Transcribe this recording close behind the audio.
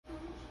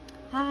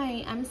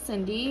Hi, I'm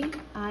Cindy.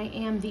 I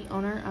am the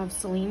owner of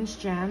Sylene's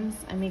Gems.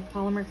 I make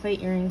polymer clay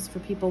earrings for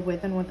people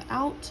with and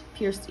without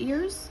pierced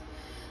ears.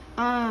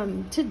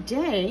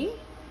 Today,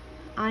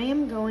 I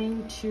am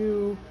going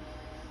to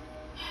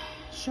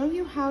show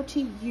you how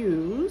to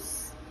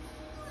use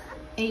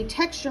a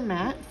texture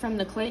mat from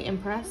the Clay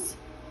Impress.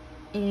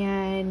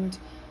 And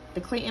the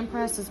Clay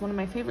Impress is one of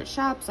my favorite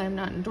shops. I'm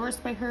not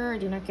endorsed by her. I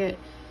do not get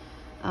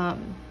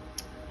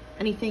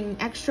anything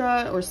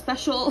extra or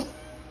special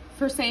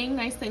for saying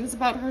nice things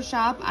about her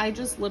shop. I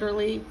just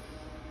literally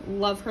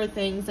love her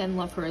things and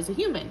love her as a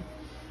human.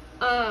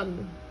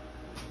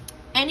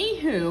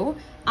 Anywho,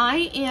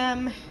 I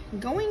am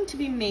going to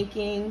be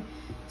making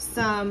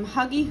some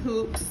Huggie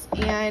hoops,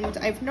 and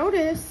I've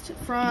noticed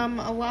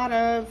from a lot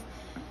of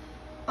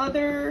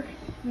other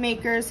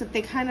makers that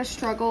they kind of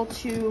struggle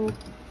to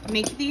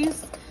make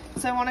these.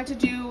 So I wanted to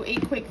do a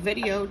quick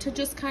video to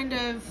just kind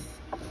of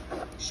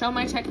show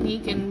my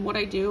technique and what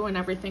I do and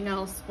everything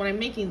else when I'm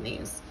making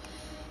these.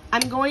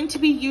 I'm going to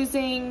be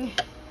using,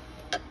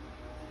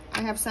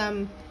 I have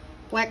some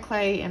black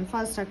clay and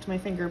fuzz stuck to my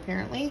finger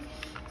apparently.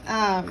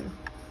 I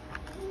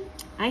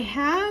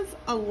have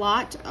a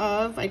lot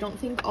of, I don't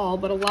think all,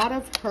 but a lot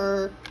of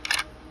the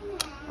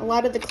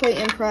Clay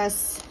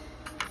Impress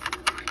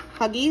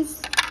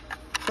Huggies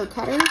for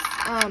cutters.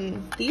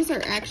 These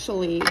are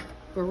actually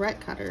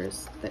barrette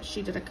cutters that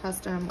she did a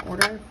custom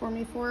order for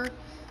me for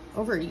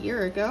over a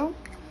year ago.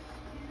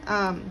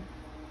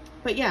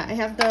 But yeah, I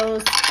have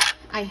those.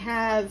 I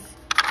have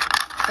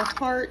the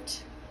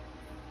heart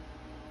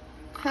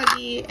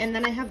Huggie, and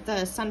then I have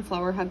the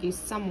sunflower Huggie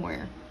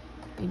somewhere.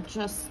 I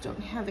just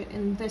don't have it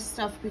in this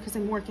stuff because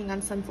I'm working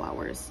on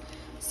sunflowers.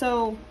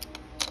 So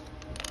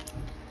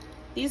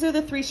these are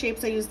the three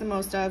shapes I use the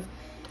most of.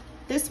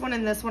 This one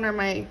and this one are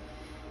my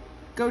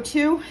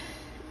go-to.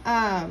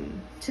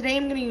 Today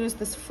I'm going to use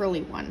this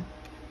frilly one.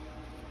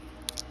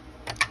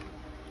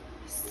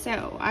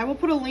 So I will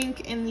put a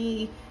link in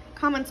the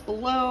comments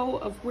below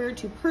of where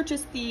to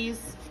purchase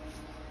these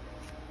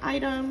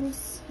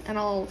items, and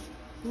I'll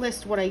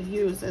list what I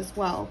use as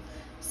well.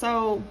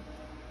 So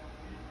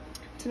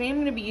today I'm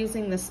going to be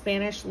using the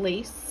Spanish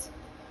lace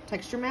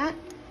texture mat.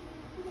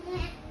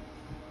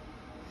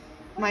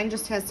 Mine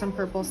just has some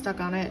purple stuck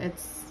on it.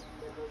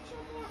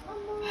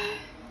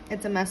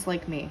 It's a mess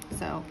like me,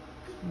 so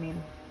I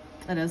mean,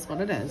 it is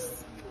what it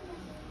is.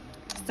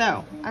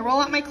 So I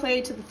roll out my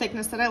clay to the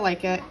thickness that I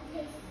like it.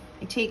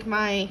 I take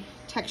my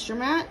texture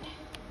mat,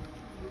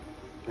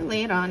 I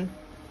lay it on,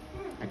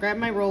 I grab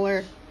my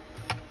roller,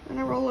 and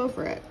I roll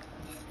over it.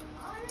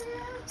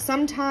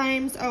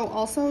 Sometimes, oh,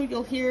 also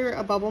you'll hear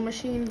a bubble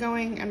machine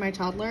going and my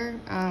toddler,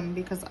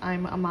 because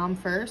I'm a mom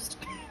first,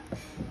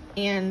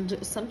 and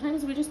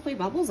sometimes we just play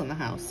bubbles in the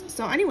house.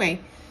 So anyway,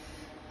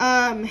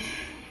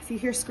 if you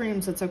hear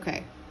screams, it's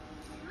okay.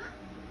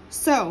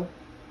 So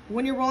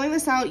when you're rolling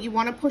this out, you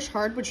want to push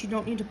hard, but you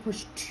don't need to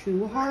push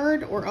too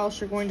hard, or else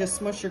you're going to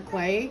smush your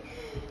clay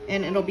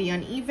and it'll be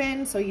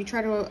uneven. So you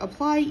try to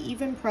apply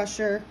even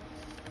pressure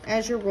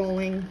as you're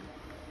rolling.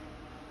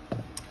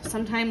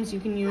 Sometimes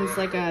you can use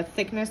like a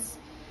thickness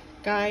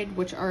guide,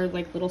 which are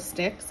like little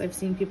sticks. I've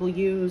seen people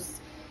use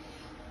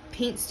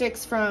paint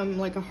sticks from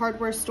like a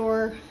hardware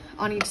store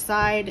on each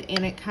side,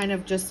 and it kind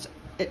of just,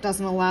 it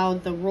doesn't allow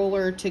the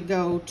roller to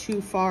go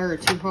too far or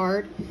too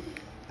hard.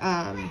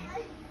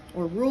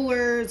 Or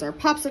rulers or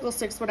popsicle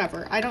sticks,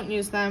 whatever. I don't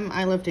use them.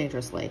 I live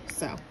dangerously.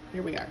 So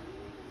here we are.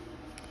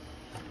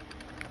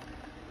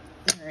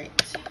 All right.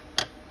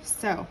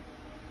 So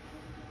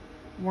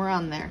we're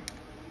on there.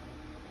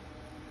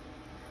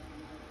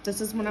 This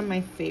is one of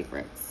my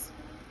favorites.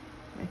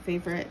 My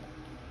favorite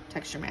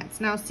texture mats.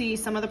 Now see,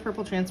 some of the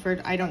purple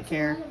transferred. I don't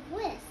care.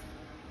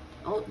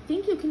 Oh,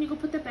 thank you. Can you go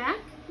put that back?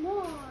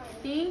 No.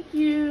 Thank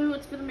you.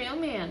 It's for the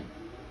mailman.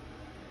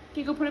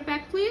 Can you go put it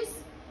back, please?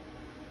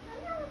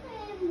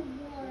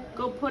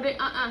 Go put it,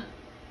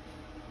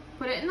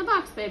 put it in the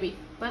box, baby,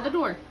 by the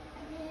door.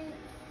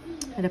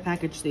 I had a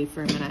package thief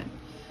for a minute.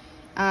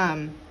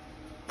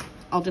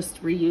 I'll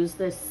just reuse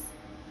this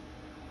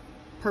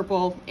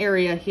purple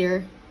area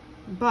here,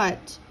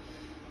 but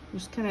I'm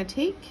just gonna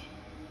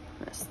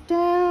press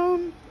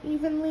down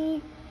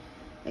evenly.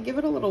 I give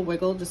it a little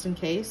wiggle just in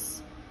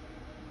case,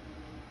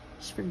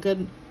 just for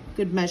good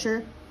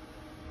measure.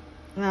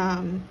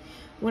 When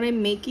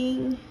I'm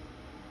making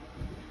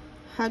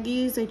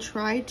Huggies, I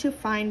try to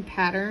find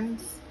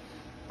patterns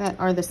that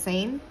are the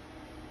same.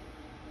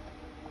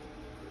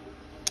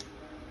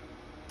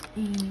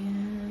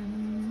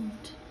 And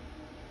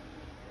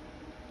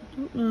I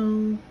don't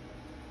know.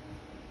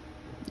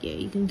 Yeah,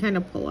 you can kind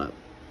of pull up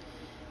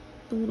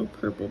the little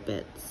purple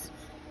bits.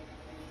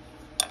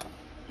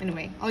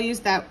 Anyway, I'll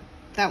use that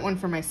one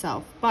for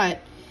myself.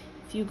 But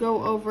if you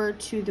go over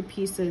to the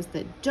pieces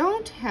that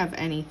don't have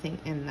anything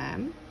in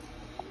them,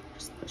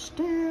 just push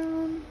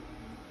down.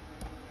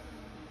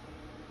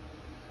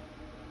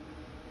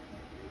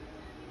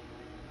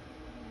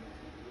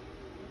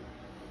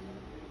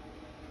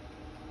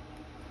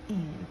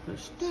 And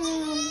push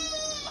down.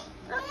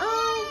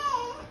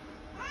 Uh-oh.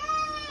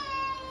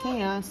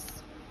 Chaos.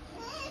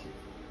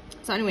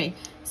 So anyway,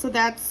 so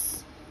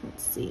that's,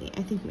 let's see,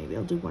 I think maybe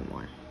I'll do one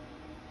more.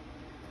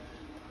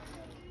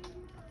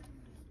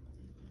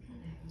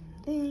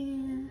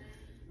 There.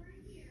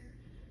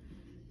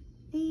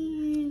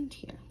 And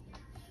here.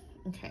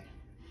 Okay.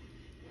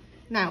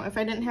 Now, if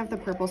I didn't have the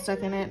purple stuck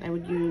in it, I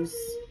would use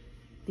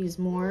these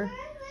more.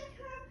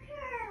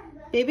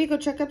 Baby, go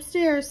check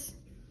upstairs.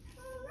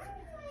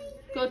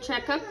 Go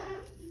check up.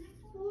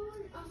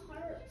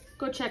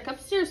 Go check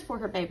upstairs for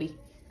her, baby.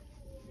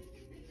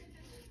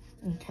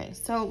 Okay,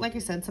 so like I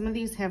said, some of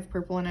these have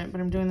purple in it, but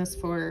I'm doing this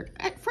for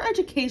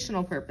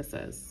educational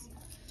purposes.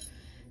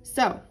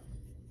 So,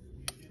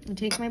 I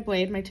take my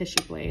blade, my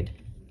tissue blade,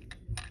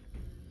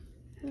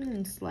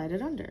 and slide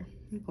it under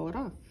and pull it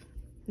off.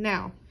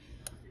 Now,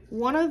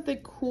 one of the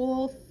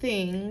cool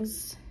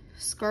things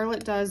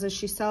Scarlett does is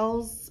she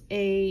sells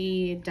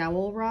a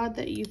dowel rod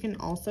that you can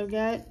also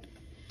get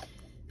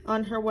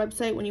on her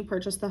website when you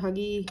purchase the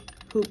Huggie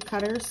hoop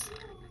cutters.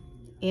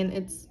 And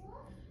it's,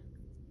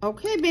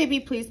 okay baby,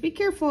 please be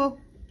careful.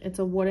 It's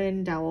a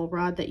wooden dowel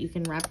rod that you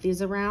can wrap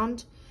these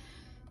around.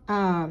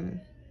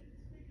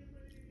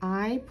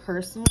 I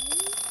personally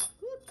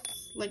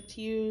like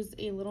to use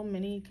a little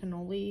mini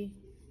cannoli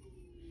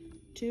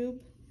tube,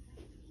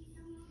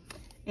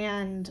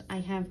 and I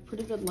have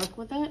pretty good luck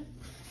with it.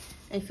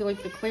 I feel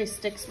like the clay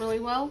sticks really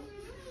well.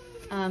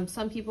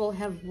 Some people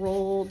have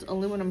rolled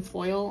aluminum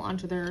foil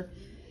onto their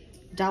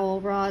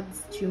dowel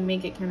rods to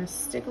make it kind of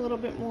stick a little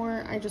bit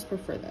more. I just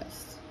prefer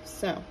this.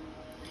 So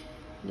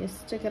you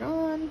stick it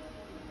on,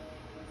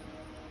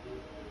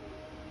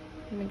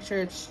 make sure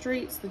it's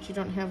straight so that you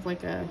don't have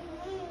like a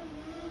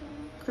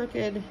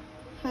crooked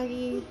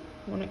Huggie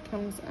when it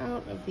comes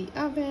out of the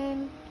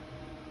oven,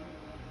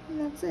 and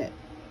that's it.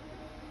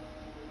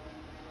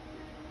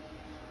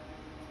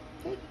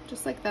 Okay,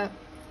 just like that.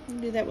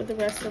 And do that with the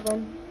rest of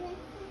them.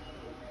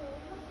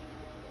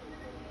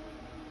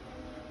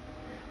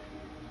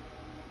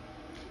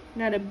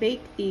 Now to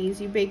bake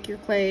these, you bake your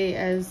clay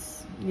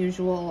as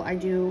usual. I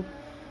do,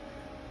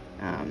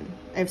 I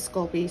have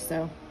Sculpey,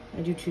 so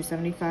I do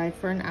 275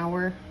 for an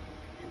hour.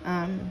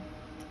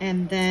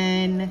 And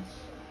then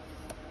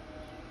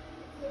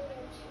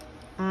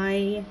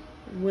I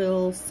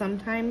will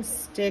sometimes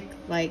stick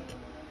like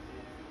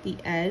the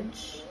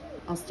edge.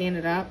 I'll stand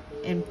it up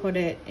and put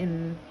it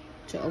into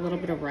a little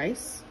bit of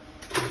rice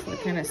so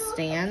it kind of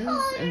stands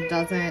and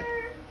doesn't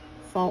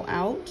fall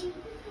out.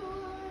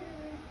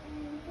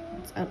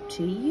 It's up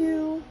to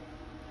you.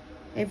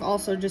 I've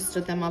also just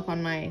stood them up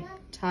on my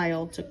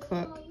tile to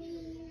cook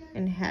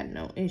and had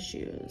no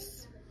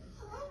issues.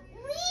 Oh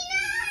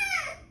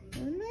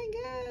my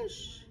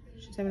gosh.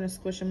 She's having a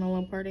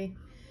squishamallow party.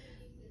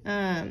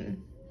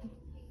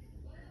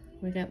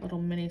 We got little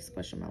mini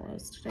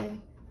squishamallows today,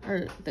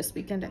 or this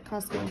weekend at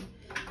Costco.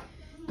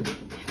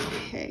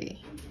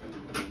 Okay.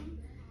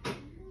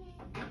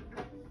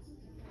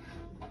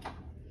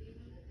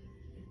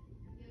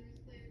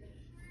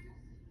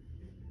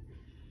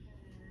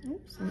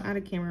 Oops, I'm out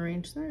of camera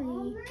range, sorry.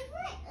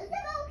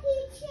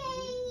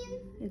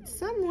 It's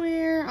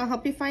somewhere. I'll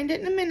help you find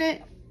it in a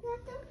minute.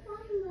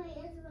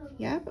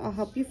 Yep, I'll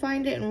help you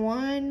find it in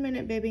 1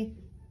 minute, baby.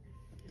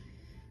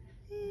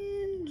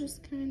 And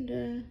just kind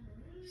of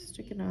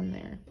stick it on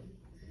there.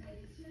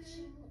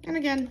 And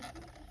again,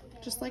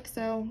 just like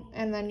so.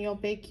 And then you'll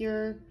bake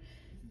your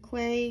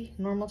clay,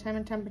 normal time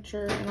and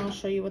temperature, and I'll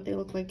show you what they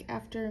look like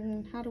after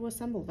and how to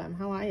assemble them,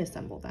 how I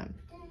assemble them.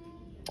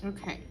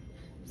 Okay,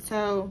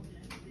 so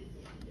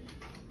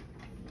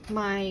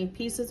my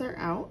pieces are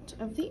out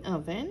of the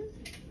oven,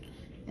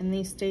 and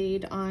they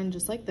stayed on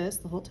just like this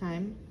the whole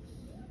time.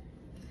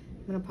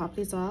 I'm gonna pop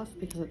these off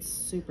because it's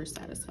super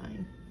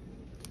satisfying.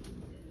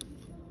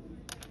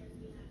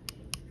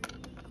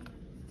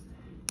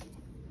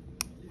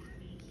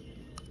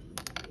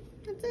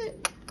 That's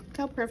it. Look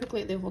how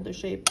perfectly they hold their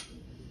shape.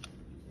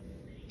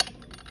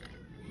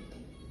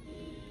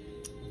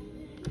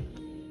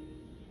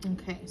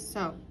 Okay,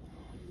 so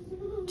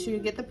to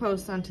get the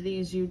posts onto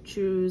these, you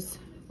choose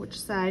which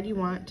side you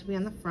want to be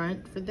on the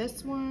front. For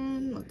this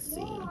one, let's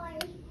see.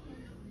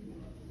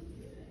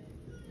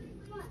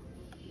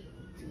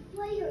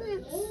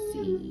 Let's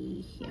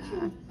see,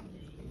 yeah.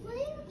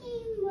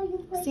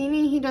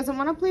 Sini, he doesn't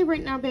want to play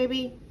right now,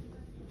 baby.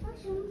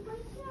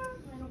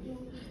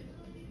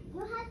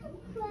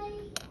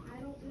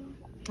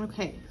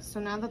 Okay, so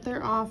now that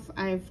they're off,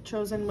 I've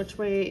chosen which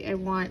way I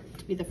want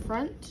to be the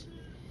front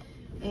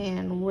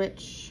and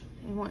which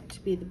I want to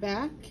be the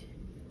back.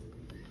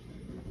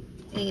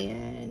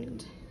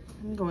 And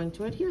I'm going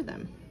to adhere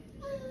them.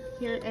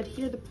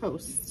 Adhere the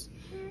posts.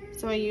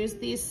 So I use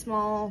these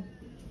small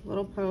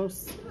little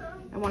posts.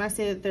 I want to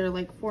say that they're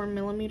like 4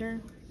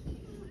 millimeter.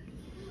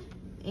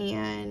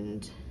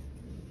 And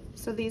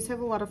so these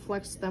have a lot of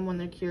flex to them when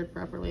they're cured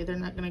properly. They're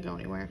not going to go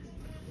anywhere.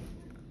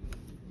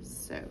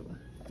 So,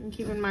 and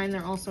keep in mind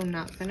they're also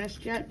not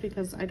finished yet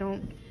because I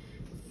don't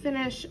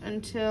finish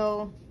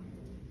until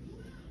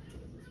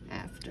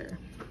after.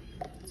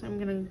 So I'm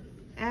going to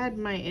add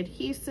my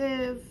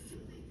adhesive,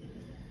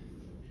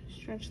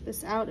 stretch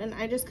this out, and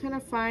I just kind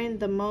of find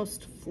the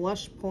most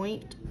flush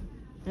point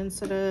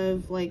instead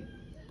of like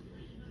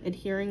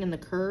adhering in the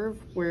curve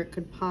where it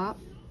could pop.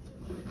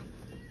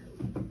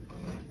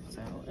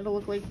 So it'll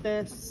look like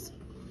this.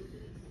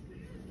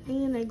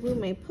 And I glue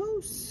my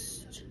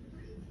post.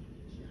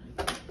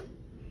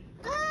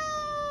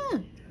 Ah!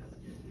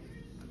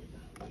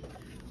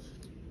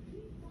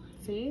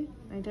 See,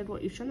 I did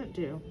what you shouldn't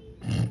do.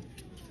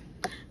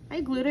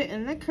 I glued it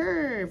in the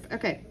curve.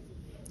 Okay,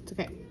 it's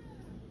okay.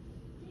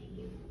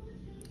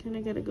 Kind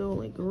of gotta go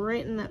like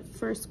right in that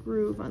first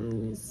groove on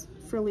these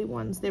frilly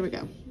ones. There we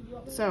go.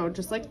 So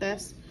just like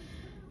this.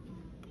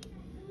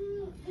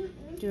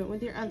 Do it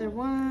with your other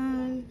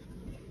one.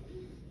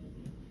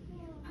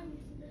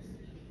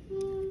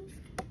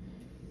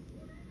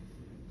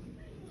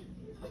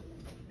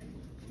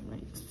 Like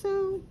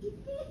so.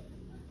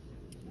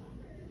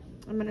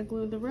 I'm gonna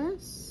glue the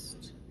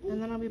rest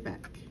and then I'll be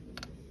back.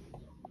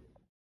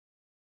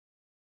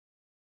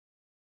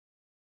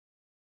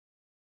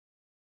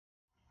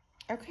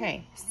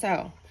 Okay,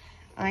 so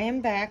I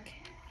am back.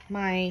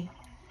 My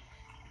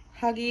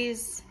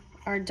Huggies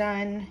are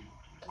done.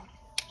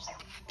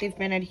 They've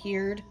been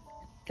adhered.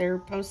 Their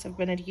posts have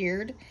been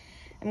adhered.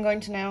 I'm going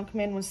to now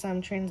come in with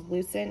some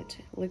translucent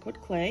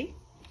liquid clay.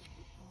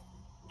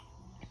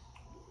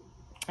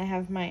 I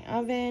have my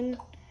oven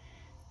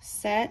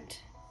set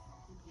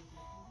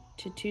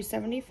to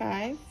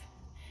 275.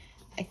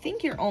 I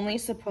think you're only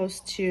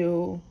supposed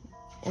to,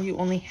 or you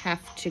only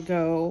have to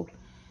go.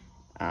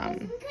 That's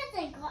because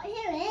I got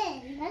here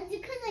in. That's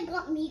because I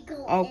got me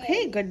go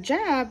Okay, in. good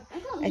job.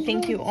 I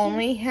think you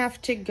only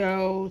have to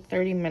go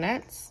 30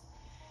 minutes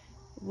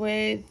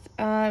with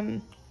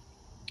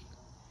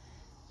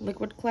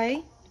liquid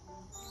clay,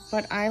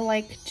 but I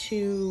like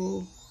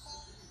to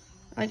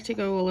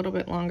go a little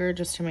bit longer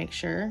just to make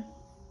sure.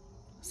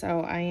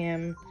 So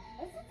I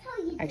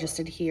just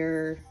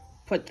adhere,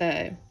 put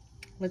the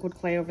liquid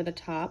clay over the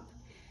top,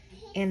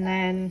 and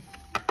then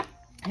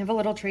I have a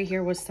little tray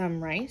here with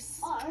some rice.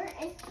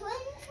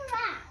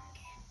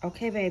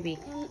 Okay, baby.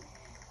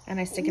 And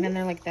I stick it in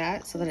there like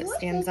that so that it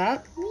stands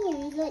up.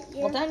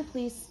 Hold on,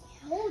 please.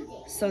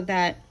 So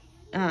that,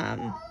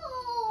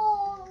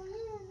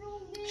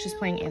 she's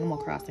playing Animal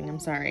Crossing, I'm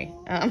sorry.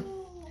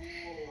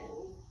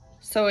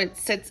 So it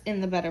sits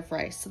in the bed of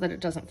rice so that it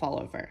doesn't fall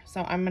over.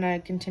 So I'm gonna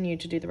continue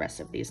to do the rest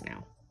of these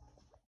now.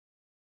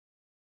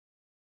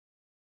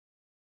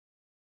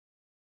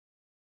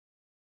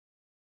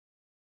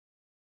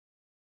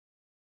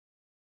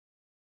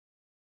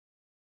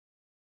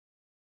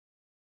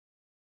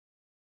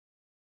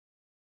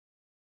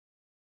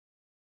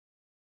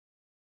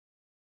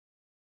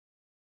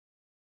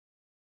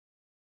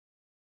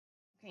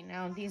 Okay,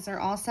 now these are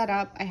all set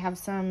up. I have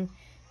some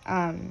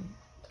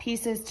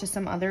pieces to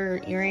some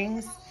other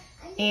earrings,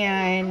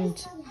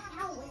 and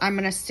I'm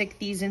gonna stick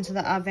these into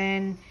the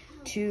oven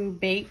to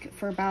bake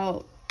for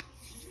about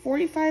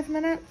 45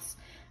 minutes,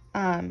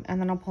 and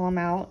then I'll pull them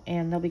out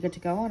and they'll be good to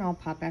go, and I'll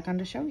pop back on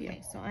to show you.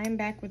 Okay, so I'm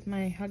back with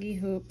my Huggie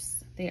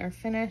hoops. They are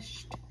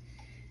finished,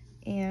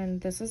 and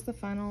this is the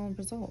final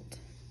result.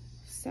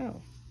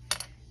 So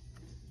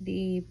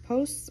the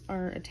posts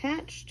are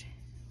attached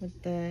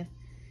with the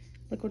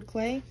liquid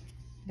clay.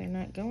 They're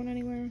not going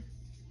anywhere.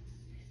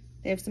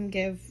 They have some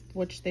give,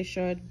 which they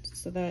should,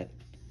 so that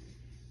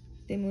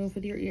they move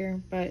with your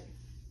ear. But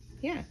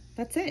yeah,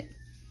 that's it.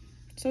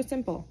 So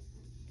simple.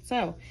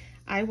 So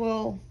I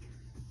will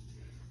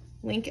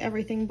link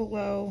everything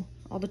below,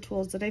 all the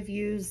tools that I've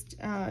used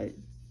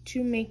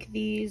to make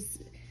these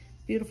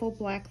beautiful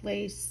black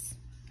lace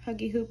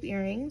Huggie hoop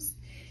earrings.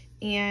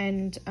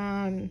 And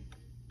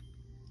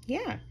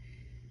yeah,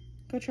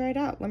 go try it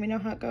out. Let me know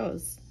how it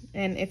goes.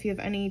 And if you have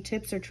any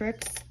tips or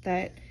tricks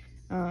that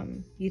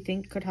you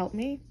think could help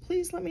me,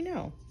 please let me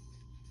know.